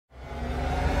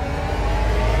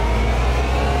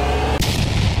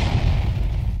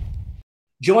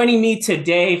Joining me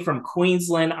today from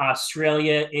Queensland,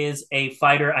 Australia, is a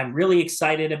fighter I'm really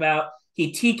excited about.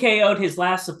 He TKO'd his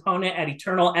last opponent at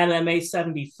Eternal MMA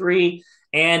 73,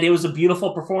 and it was a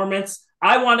beautiful performance.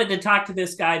 I wanted to talk to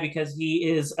this guy because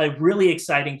he is a really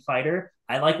exciting fighter.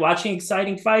 I like watching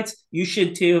exciting fights. You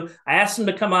should too. I asked him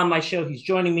to come on my show. He's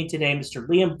joining me today, Mr.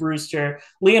 Liam Brewster.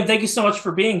 Liam, thank you so much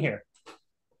for being here.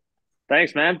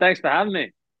 Thanks, man. Thanks for having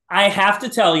me. I have to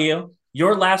tell you,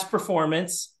 your last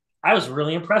performance, I was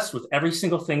really impressed with every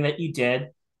single thing that you did.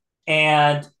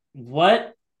 And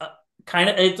what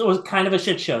it was kind of a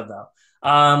shit show, though.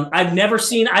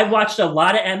 I've watched a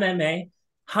lot of MMA,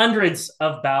 hundreds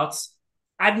of bouts.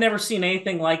 I've never seen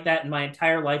anything like that in my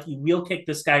entire life. You wheel kick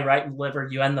this guy right in the liver,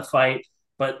 you end the fight,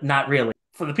 but not really.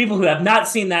 For the people who have not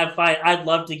seen that fight, I'd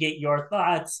love to get your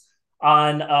thoughts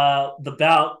on the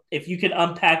bout. If you could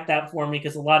unpack that for me,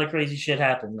 because a lot of crazy shit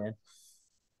happened, man.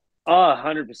 Oh,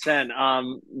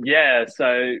 100%. Yeah,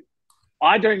 so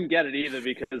I don't get it either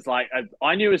because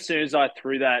I knew as soon as I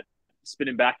threw that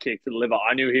spinning back kick to the liver,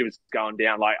 I knew he was going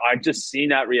down. Like I just seen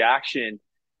that reaction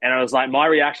and I was like, my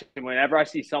reaction whenever I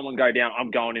see someone go down, I'm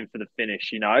going in for the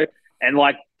finish, you know? And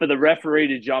like for the referee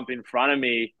to jump in front of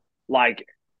me, like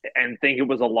and think it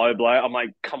was a low blow, I'm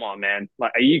like, come on, man.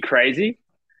 Like, are you crazy?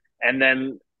 And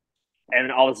then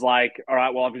And I was like, all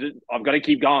right, well, I've got to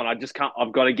keep going. I just can't,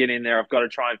 I've got to get in there. I've got to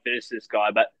try and finish this guy.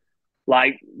 But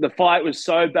like the fight was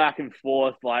so back and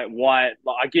forth. Like Wyatt,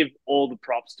 like, I give all the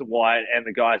props to Wyatt and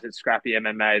the guys at Scrappy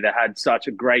MMA. They had such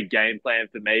a great game plan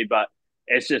for me. But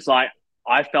it's just like,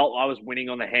 I felt I was winning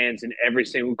on the hands in every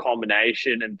single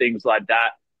combination and things like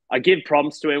that. I give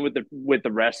prompts to him with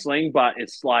the wrestling, but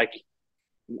it's like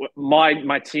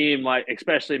my team, like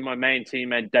especially my main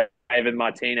teammate David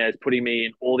Martinez, putting me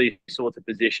in all these sorts of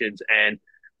positions and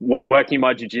working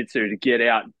my jiu-jitsu to get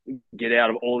out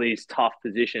of all these tough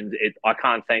positions. I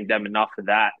can't thank them enough for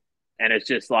that. And it's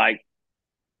just like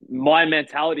my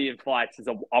mentality in fights is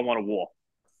I want to war.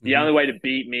 The Mm-hmm. only way to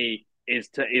beat me is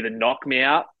to either knock me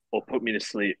out or put me to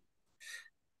sleep.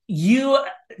 You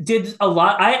did a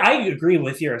lot. I agree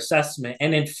with your assessment.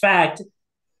 And in fact,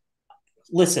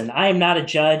 listen, I am not a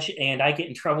judge and I get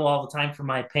in trouble all the time for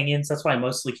my opinions. That's why I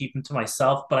mostly keep them to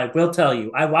myself. But I will tell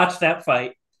you, I watched that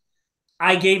fight.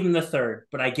 I gave him the third,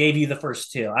 but I gave you the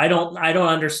first two. I don't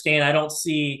understand. I don't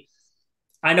see.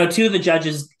 I know two of the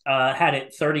judges had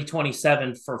it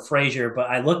 30-27 for Frazier, but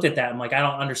I looked at that. I'm like, I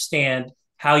don't understand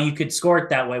how you could score it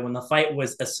that way when the fight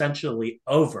was essentially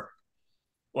over.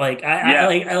 Like Yeah,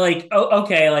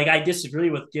 okay, like I disagree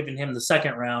with giving him the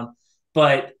second round,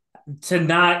 but to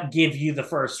not give you the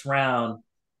first round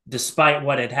despite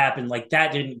what had happened, like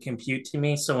that didn't compute to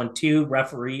me. So when two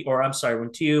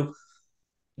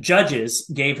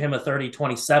judges gave him a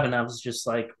 30-27, I was just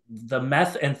like, the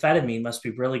methamphetamine must be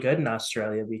really good in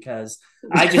Australia because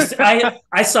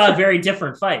I saw a very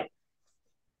different fight.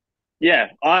 yeah,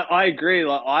 I agree.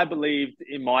 Like I believed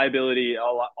in my ability.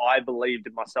 I believed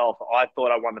in myself. I thought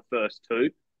I won the first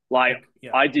two. Like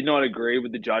Yeah. I did not agree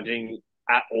with the judging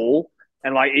at all.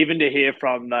 And like even to hear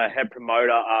from the head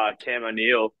promoter, Cam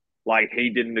O'Neill, like he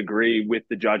didn't agree with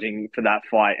the judging for that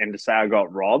fight, and to say I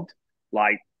got robbed,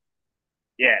 like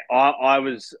yeah, I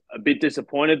was a bit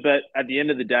disappointed. But at the end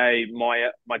of the day,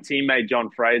 my teammate John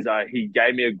Fraser, he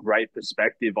gave me a great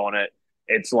perspective on it.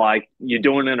 It's like you're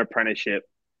doing an apprenticeship.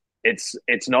 It's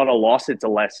not a loss, it's a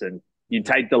lesson. You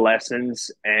take the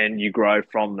lessons and you grow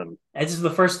from them. This is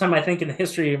the first time I think in the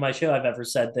history of my show I've ever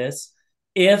said this.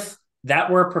 If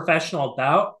that were a professional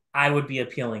bout, I would be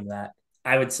appealing that.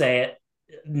 I would say it.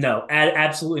 No,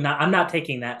 absolutely not. I'm not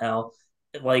taking that L.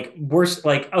 Like worse,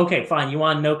 like okay, fine. You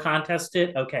want no contest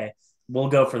it? Okay, we'll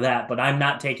go for that. But I'm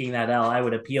not taking that L. I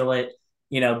would appeal it.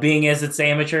 Being as it's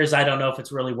amateurs, I don't know if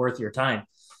it's really worth your time.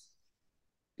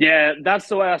 Yeah, that's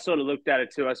the way I sort of looked at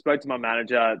it too. I spoke to my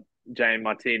manager, Jane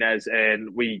Martinez,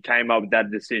 and we came up with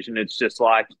that decision. It's just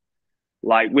like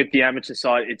with the amateur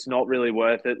side, it's not really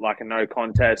worth it, like a no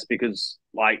contest, because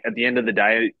like at the end of the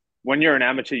day, when you're an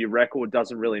amateur, your record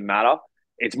doesn't really matter.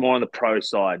 It's more on the pro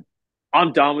side.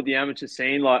 I'm done with the amateur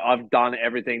scene. Like I've done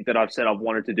everything that I've said I've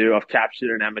wanted to do. I've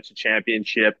captured an amateur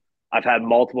championship. I've had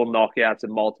multiple knockouts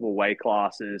in multiple weight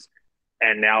classes.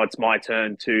 And now it's my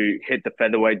turn to hit the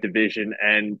featherweight division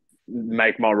and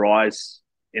make my rise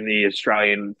in the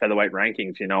Australian featherweight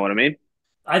rankings. You know what I mean?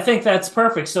 I think that's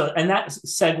perfect. So, and that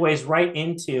segues right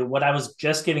into what I was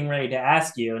just getting ready to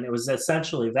ask you. And it was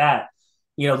essentially that,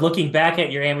 looking back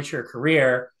at your amateur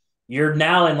career, you're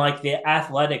now in like the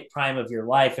athletic prime of your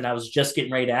life. And I was just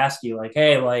getting ready to ask you, like,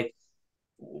 hey, like,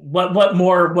 what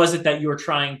more was it that you were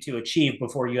trying to achieve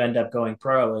before you end up going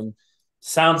pro? And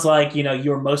Sounds like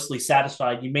you're mostly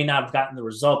satisfied. You may not have gotten the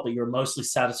result, but you're mostly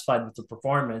satisfied with the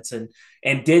performance. And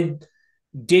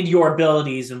did your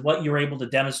abilities and what you were able to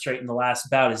demonstrate in the last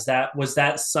bout, is that was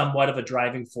that somewhat of a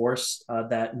driving force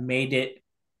that made it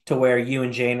to where you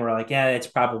and Jane were like, yeah, it's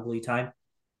probably time?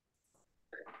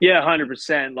 Yeah,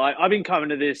 100%. Like I've been coming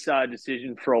to this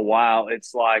decision for a while.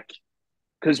 It's like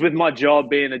because with my job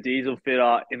being a diesel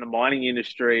fitter in the mining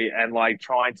industry and like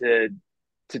trying to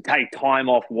take time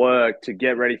off work to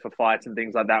get ready for fights and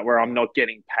things like that, where I'm not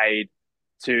getting paid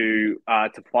to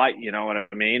fight, you know what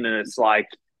I mean? And it's like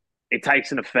it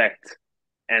takes an effect,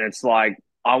 and it's like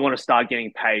I want to start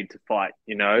getting paid to fight,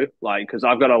 you know, like because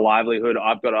I've got a livelihood,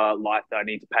 I've got a life that I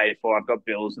need to pay for, I've got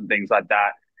bills and things like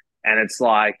that, and it's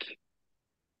like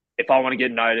if I want to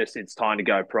get noticed, it's time to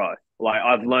go pro. Like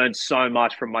I've learned so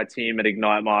much from my team at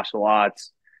Ignite Martial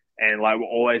Arts, and like we're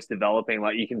always developing.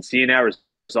 Like you can see in our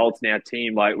results in our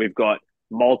team, like we've got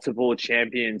multiple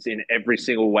champions in every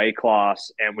single weight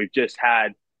class, and we've just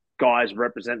had guys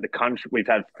represent the country. We've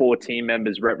had 4 team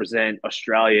members represent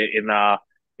Australia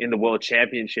in the World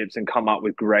Championships and come up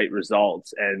with great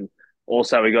results. And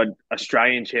also we got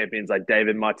Australian champions like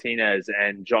David Martinez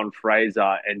and John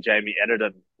Fraser and Jamie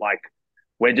Edidin. Like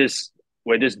we're just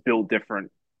we're just built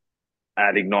different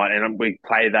at Ignite, and we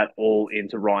play that all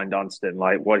into Ryan Dunstan.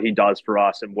 Like what he does for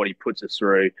us and what he puts us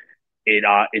through,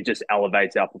 it just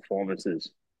elevates our performances.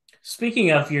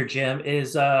 Speaking of your gym,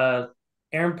 is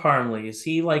Aaron Parmley, is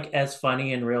he like as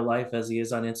funny in real life as he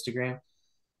is on Instagram?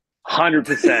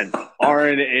 100%.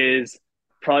 Oren is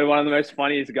probably one of the most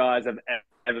funniest guys I've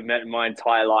ever met in my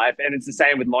entire life, and it's the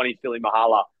same with Lonnie Philly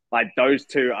Mahala. Like those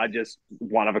two are just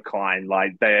one of a kind.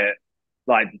 Like they're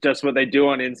like just what they do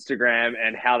on Instagram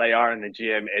and how they are in the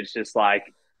gym. It's just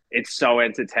like it's so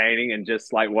entertaining, and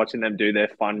just like watching them do their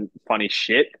funny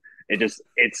shit.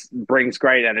 It brings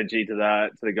great energy to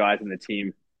the guys in the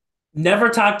team. Never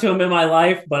talked to him in my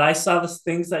life, but I saw the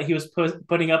things that he was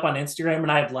putting up on Instagram,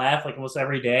 and I'd laugh like almost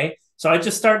every day. So I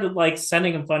just started like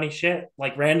sending him funny shit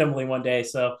like randomly one day.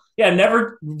 So yeah,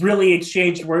 never really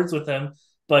exchanged words with him,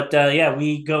 but yeah,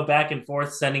 we go back and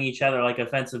forth sending each other like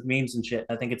offensive memes and shit.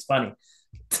 I think it's funny.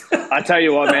 I tell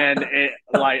you what, man.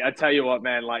 I tell you what,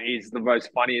 man. Like he's the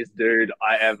most funniest dude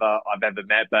I've ever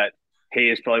met. But he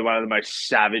is probably one of the most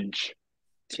savage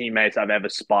teammates I've ever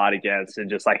sparred against, and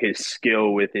just like his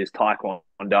skill with his taekwondo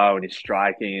and his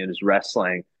striking and his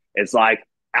wrestling. It's like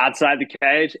outside the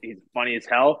cage, he's funny as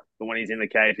hell, but when he's in the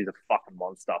cage, he's a fucking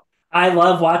monster. I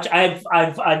love watch.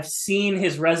 I've seen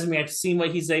his resume. I've seen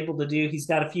what he's able to do. He's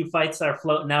got a few fights that are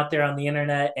floating out there on the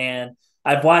internet, and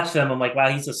I've watched them. I'm like, wow,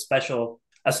 he's a special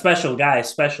guy, a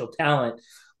special talent.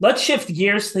 Let's shift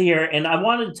gears here, and I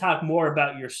wanted to talk more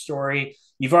about your story.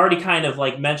 You've already kind of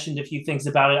like mentioned a few things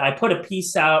about it. I put a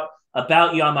piece out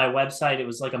about you on my website. It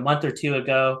was like a month or two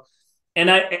ago, and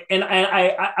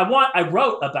I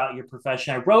wrote about your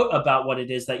profession. I wrote about what it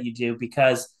is that you do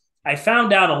because I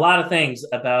found out a lot of things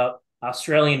about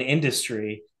Australian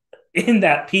industry in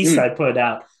that piece Mm, I put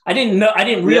out. I didn't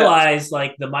yeah, realize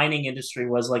like the mining industry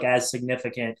was like as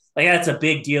significant. Like that's a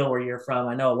big deal where you're from.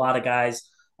 I know a lot of guys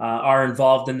are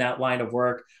involved in that line of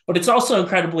work, but it's also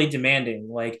incredibly demanding.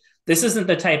 Like this isn't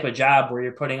the type of job where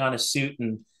you're putting on a suit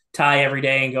and tie every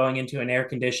day and going into an air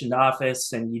conditioned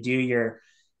office and you do your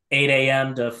 8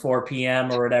 a.m. to 4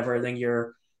 p.m. or whatever. Then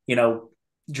you're, you know,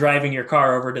 driving your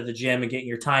car over to the gym and getting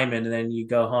your time in, and then you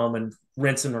go home and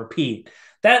rinse and repeat.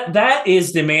 That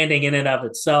is demanding in and of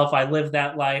itself. I live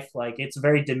that life. Like it's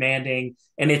very demanding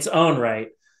in its own right.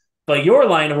 But your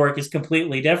line of work is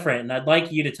completely different. And I'd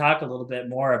like you to talk a little bit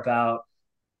more about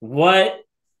what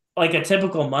like a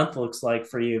typical month looks like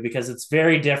for you because it's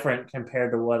very different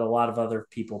compared to what a lot of other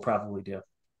people probably do.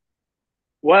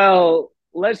 well,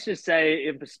 let's just say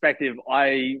in perspective,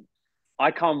 I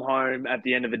come home at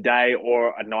the end of the day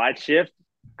or a night shift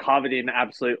covered in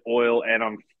absolute oil, and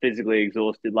I'm physically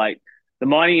exhausted. Like the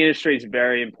mining industry is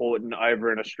very important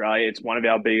over in Australia. It's one of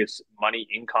our biggest money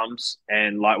incomes,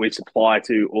 and like we supply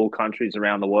to all countries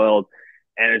around the world.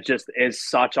 And it just is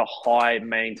such a high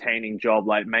maintaining job,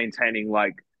 like maintaining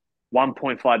like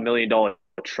 $1.5 million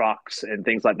trucks and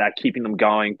things like that, keeping them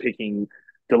going,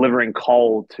 delivering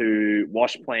coal to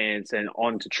wash plants and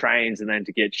onto trains and then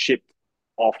to get shipped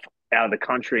off out of the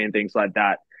country and things like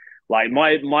that. Like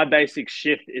my basic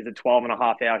shift is a 12 and a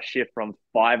half hour shift from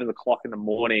 5 o'clock in the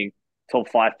morning till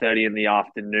 5:30 in the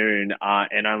afternoon,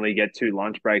 and only get 2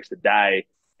 lunch breaks a day.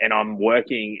 And I'm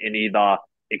working in either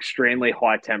extremely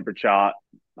high temperature,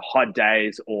 hot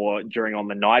days, or during on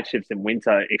the night shifts in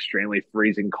winter, extremely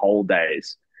freezing cold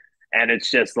days. And it's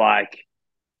just like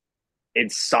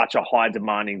it's such a high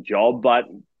demanding job, but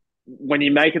when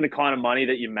you're making the kind of money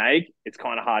that you make, it's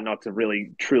kind of hard not to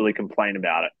really truly complain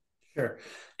about it. Sure.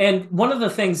 And one of the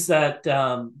things that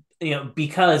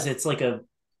because it's like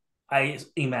I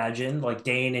imagine like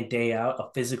day in and day out,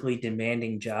 a physically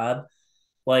demanding job,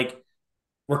 like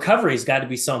recovery's got to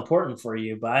be so important for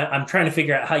you. But I'm trying to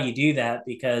figure out how you do that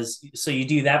because so you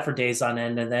do that for days on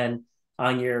end, and then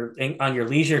on your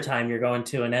leisure time, you're going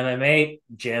to an MMA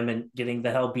gym and getting the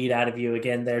hell beat out of you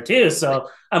again there too. So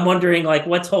I'm wondering like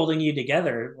what's holding you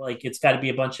together. Like it's got to be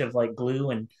a bunch of like glue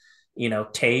and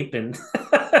tape and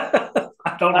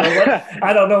I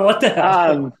don't know what the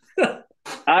hell. um,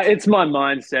 it's my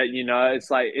mindset, you know. It's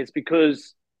like it's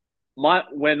because my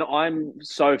when I'm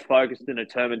so focused and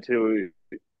determined to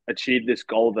achieve this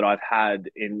goal that I've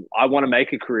had in, I want to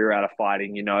make a career out of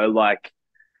fighting. You know, like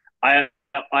I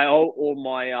I owe all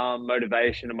my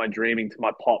motivation and my dreaming to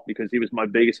my pop because he was my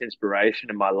biggest inspiration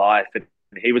in my life, and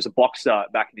he was a boxer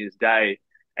back in his day.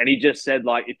 And he just said,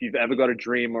 like, if you've ever got a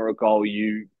dream or a goal,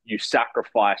 you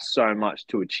sacrifice so much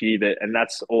to achieve it, and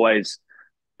that's always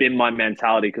been my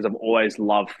mentality because I've always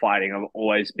loved fighting. I've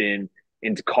always been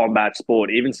into combat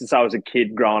sport, even since I was a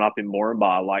kid growing up in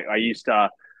Moranbah. Like I used to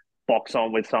box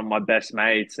on with some of my best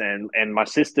mates, and my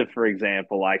sister, for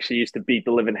example, like she used to beat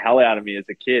the living hell out of me as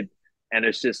a kid. And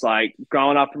it's just like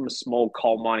growing up from a small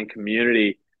coal mining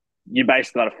community, you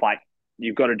basically got to fight.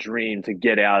 You've got a dream to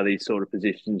get out of these sort of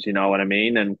positions. You know what I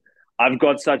mean? And I've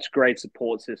got such great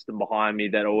support system behind me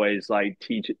that always like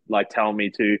tell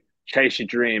me to chase your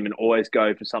dream and always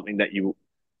go for something that you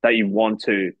want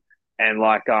to, and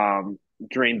like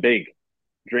dream big,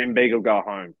 dream big or go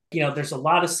home. There's a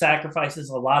lot of sacrifices,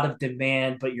 a lot of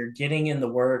demand, but you're getting in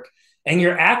the work and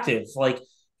you're active. Like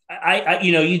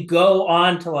you go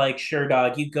on to like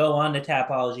SureDog, you go on to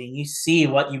Tapology, and you see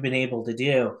what you've been able to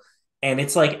do, and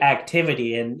it's like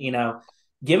activity. And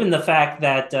given the fact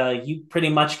that you pretty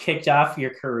much kicked off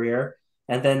your career,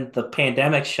 and then the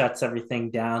pandemic shuts everything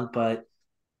down, but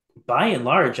by and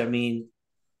large, I mean,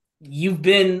 you've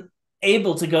been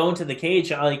able to go into the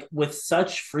cage like with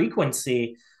such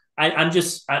frequency.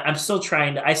 I'm still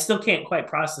trying to, I still can't quite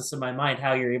process in my mind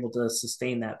how you're able to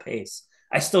sustain that pace.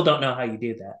 I still don't know how you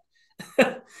do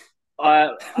that. Uh,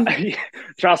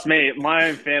 Trust me, my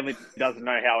own family doesn't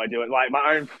know how I do it. Like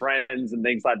my own friends and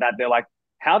things like that, they're like,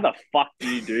 "How the fuck do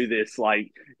you do this?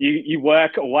 Like, you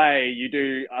work away, you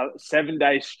do 7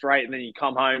 days straight, and then you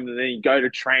come home, and then you go to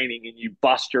training, and you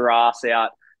bust your ass out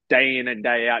day in and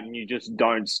day out, and you just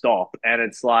don't stop." And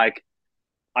it's like,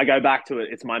 I go back to it.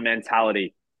 It's my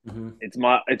mentality. Mm-hmm.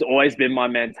 It's always been my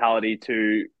mentality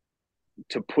to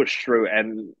push through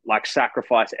and like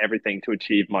sacrifice everything to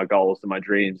achieve my goals and my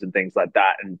dreams and things like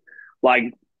that. And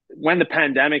like when the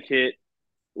pandemic hit,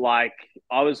 like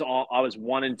I was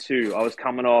 1-2. I was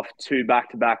coming off two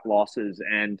back-to-back losses,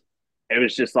 and it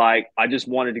was just like I just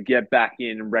wanted to get back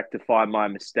in and rectify my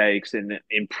mistakes and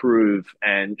improve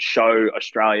and show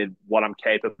Australia what I'm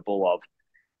capable of.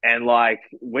 And like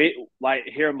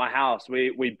here at my house,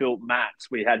 we built mats,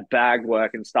 we had bag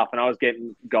work and stuff, and I was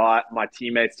getting my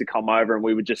teammates to come over, and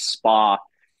we would just spar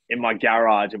in my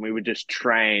garage, and we would just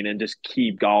train and just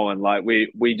keep going. Like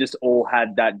we just all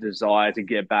had that desire to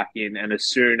get back in. And as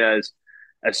soon as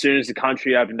the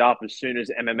country opened up, as soon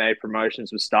as MMA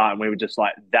promotions were starting, we were just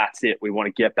like, that's it. We want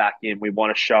to get back in. We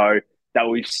want to show that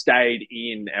we've stayed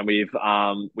in, and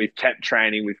we've kept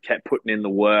training, we've kept putting in the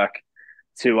work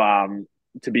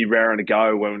to be raring to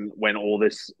go when all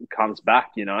this comes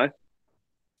back, you know?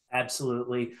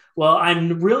 Absolutely. Well,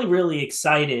 I'm really, really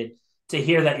excited to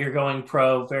hear that you're going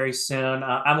pro very soon.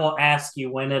 I won't ask you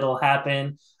when it'll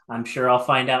happen. I'm sure I'll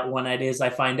find out when it is I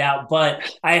find out, but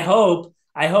I hope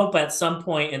at some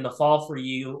point in the fall for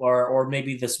you, or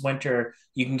maybe this winter,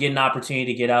 you can get an opportunity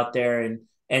to get out there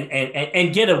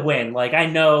and get a win. Like I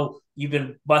know you've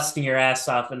been busting your ass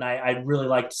off, and I'd really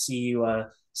like to see you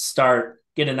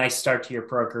get a nice start to your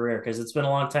pro career because it's been a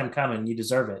long time coming. You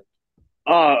deserve it.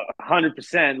 Oh,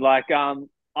 100%. Like,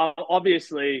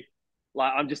 obviously,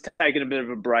 like I'm just taking a bit of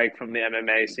a break from the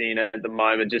MMA scene at the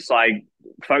moment, just like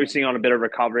focusing on a bit of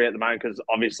recovery at the moment because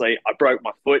obviously I broke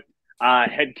my foot,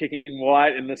 head kicking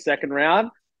White in the second round.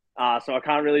 So I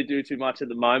can't really do too much at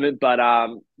the moment. But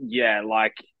yeah,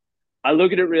 like I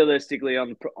look at it realistically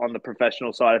on the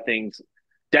professional side of things.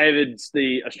 David's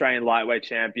the Australian lightweight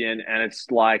champion, and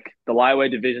it's like the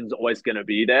lightweight division's always going to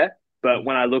be there. But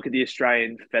when I look at the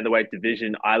Australian featherweight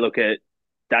division, I look at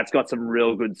that's got some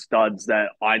real good studs that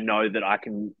I know that I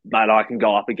can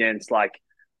go up against. Like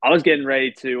I was getting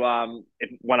ready to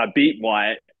when I beat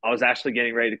Wyatt, I was actually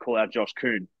getting ready to call out Josh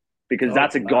Kuhne because Oh wow.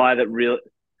 that's a guy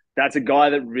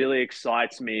that really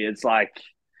excites me. It's like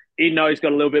even though he's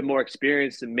got a little bit more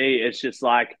experience than me, it's just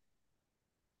like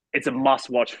it's a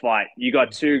must-watch fight. You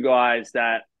got two guys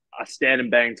that are stand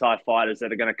and bang type fighters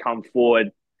that are going to come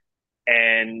forward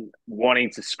and wanting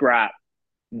to scrap.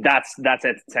 That's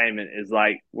entertainment. Is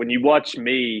like when you watch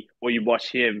me or you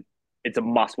watch him, it's a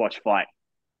must-watch fight.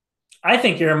 I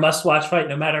think you're a must-watch fight,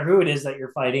 no matter who it is that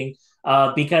you're fighting,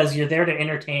 because you're there to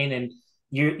entertain and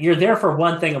you're there for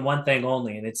one thing and one thing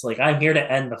only, and it's like I'm here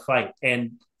to end the fight.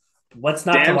 And what's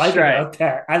not to Damn like straight. about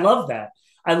that? I love that.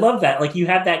 I love that. Like you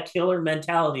have that killer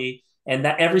mentality, and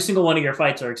that every single one of your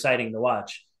fights are exciting to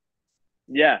watch.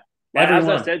 Yeah. Like as I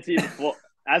Everyone. said to you before,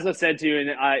 as I said to you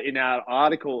in our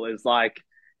article, is like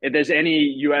if there's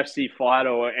any UFC fighter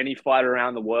or any fighter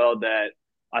around the world that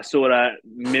I sort of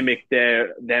mimic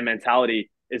their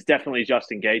mentality, is definitely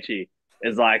Justin Gaethje.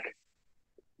 Is like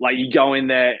you go in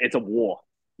there, it's a war.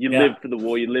 You live Yeah, for the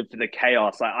war. You live for the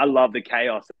chaos. Like I love the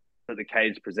chaos that the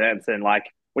cage presents, and like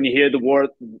when you hear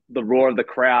the roar of the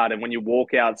crowd, and when you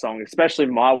walk out song, especially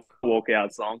my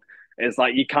walkout song, it's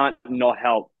like you can't not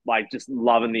help like just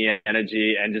loving the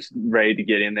energy and just ready to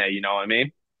get in there. You know what I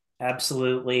mean?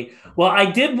 absolutely. Well, I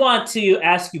did want to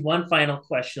ask you one final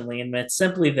question, Liam, and it's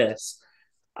simply this.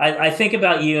 I think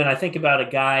about you and I think about a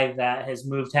guy that has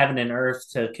moved heaven and earth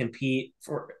to compete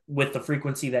for with the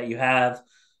frequency that you have. A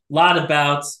lot of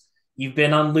bouts. You've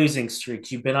been on losing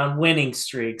streaks. You've been on winning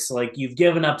streaks. Like you've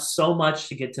given up so much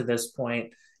to get to this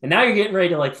point, and now you're getting ready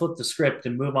to like flip the script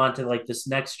and move on to like this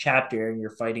next chapter in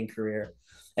your fighting career.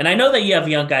 And I know that you have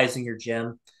young guys in your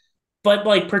gym, but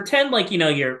like pretend like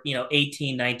you're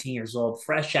 18, 19 years old,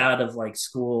 fresh out of like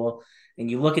school, and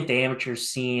you look at the amateur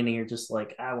scene and you're just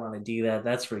like, I want to do that.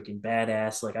 That's freaking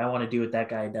badass. Like I want to do what that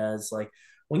guy does. Like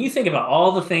when you think about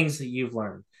all the things that you've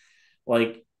learned,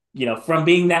 like from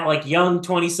being that like young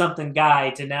 20 something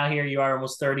guy to now here you are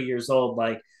almost 30 years old,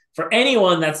 like for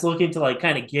anyone that's looking to like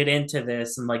kind of get into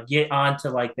this and like get onto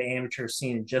like the amateur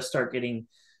scene and just start getting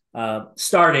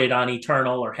started on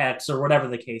Eternal or Hex or whatever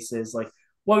the case is, like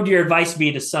what would your advice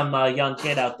be to some young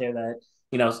kid out there that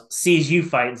sees you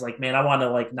fight and is like, man, I want to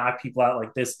like knock people out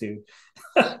like this dude?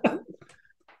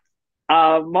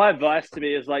 My advice to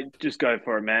me is like just go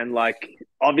for it, man. Like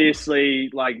obviously,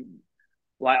 like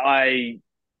I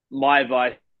my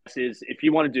advice is if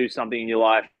you want to do something in your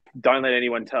life, don't let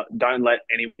anyone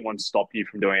stop you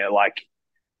from doing it. Like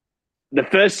the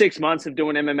first 6 months of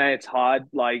doing MMA, it's hard.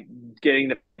 Like getting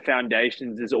the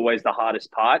foundations is always the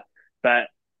hardest part. But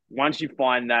once you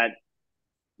find that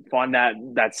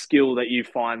skill that you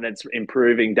find that's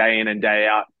improving day in and day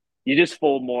out, you just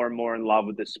fall more and more in love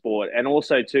with the sport. And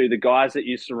also too, the guys that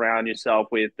you surround yourself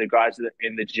with, the guys that are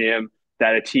in the gym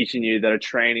that are teaching you, that are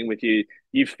training with you,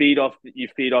 you feed off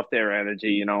their energy,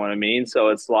 you know what I mean? So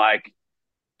it's like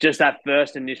just that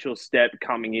first initial step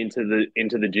coming into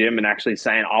the gym and actually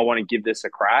saying, I want to give this a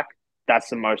crack. That's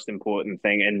the most important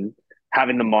thing. And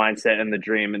having the mindset and the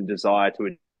dream and desire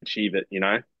to achieve it, you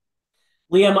know?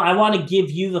 Liam, I want to give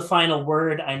you the final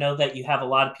word. I know that you have a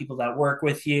lot of people that work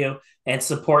with you and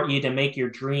support you to make your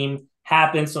dream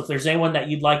happen. So if there's anyone that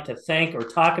you'd like to thank or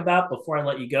talk about before I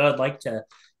let you go, I'd like to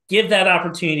give that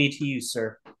opportunity to you,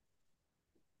 sir.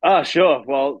 Oh, sure.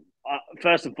 Well,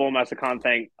 first and foremost, I can't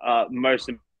thank, most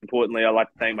importantly, I'd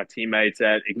like to thank my teammates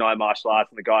at Ignite Martial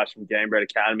Arts and the guys from Gamebred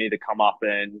Academy to come up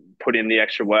and put in the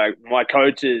extra work. My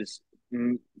coaches,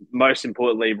 most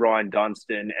importantly, Ryan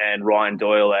Dunstan and Ryan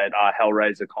Doyle at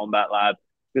Hellraiser Combat Lab.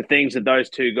 The things that those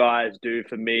two guys do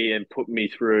for me and put me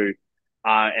through,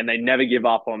 and they never give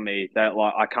up on me. That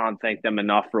like I can't thank them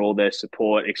enough for all their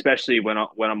support, especially when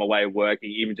I'm away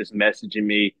working, even just messaging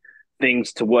me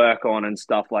things to work on and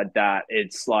stuff like that.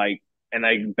 It's like, and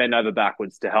they bend over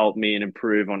backwards to help me and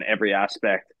improve on every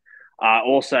aspect.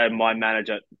 Also, my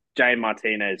manager, Jane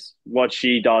Martinez, what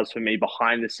she does for me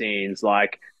behind the scenes,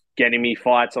 like getting me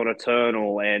fights on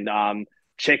Eternal and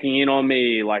checking in on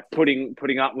me, like putting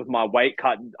up with my weight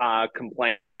cut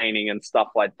complaining and stuff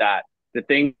like that. The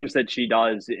things that she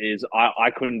does is I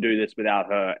couldn't do this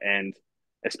without her, and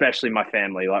especially my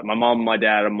family. Like my mom and my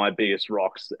dad are my biggest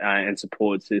rocks and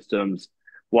support systems.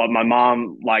 What my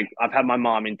mom, like I've had my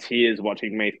mom in tears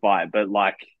watching me fight, but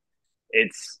like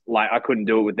it's like I couldn't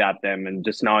do it without them. And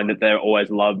just knowing that they always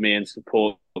love me and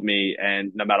support me,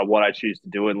 and no matter what I choose to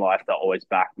do in life, they'll always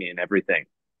back me in everything.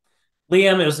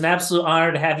 Liam, it was an absolute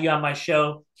honor to have you on my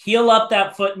show. Heal up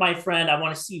that foot, my friend. I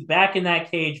want to see you back in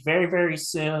that cage very, very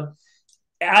soon.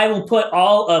 I will put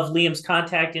all of Liam's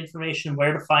contact information,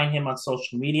 where to find him on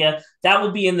social media. That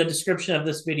will be in the description of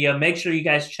this video. Make sure you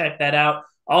guys check that out.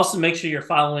 Also, make sure you're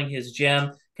following his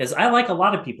gym because I like a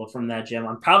lot of people from that gym.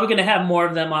 I'm probably going to have more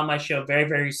of them on my show very,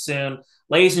 very soon.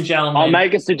 Ladies and I'll gentlemen,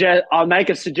 make a suggest. I'll make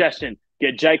a suggestion.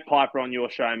 Get Jake Piper on your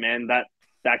show, man.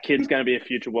 that kid's going to be a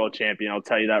future world champion. I'll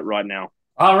tell you that right now.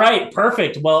 All right,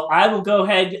 perfect. Well, I will go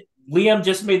ahead. Liam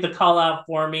just made the call out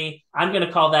for me. I'm going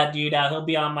to call that dude out. He'll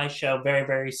be on my show very,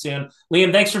 very soon.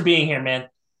 Liam, thanks for being here, man.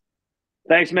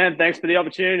 Thanks, man. Thanks for the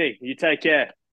opportunity. You take care.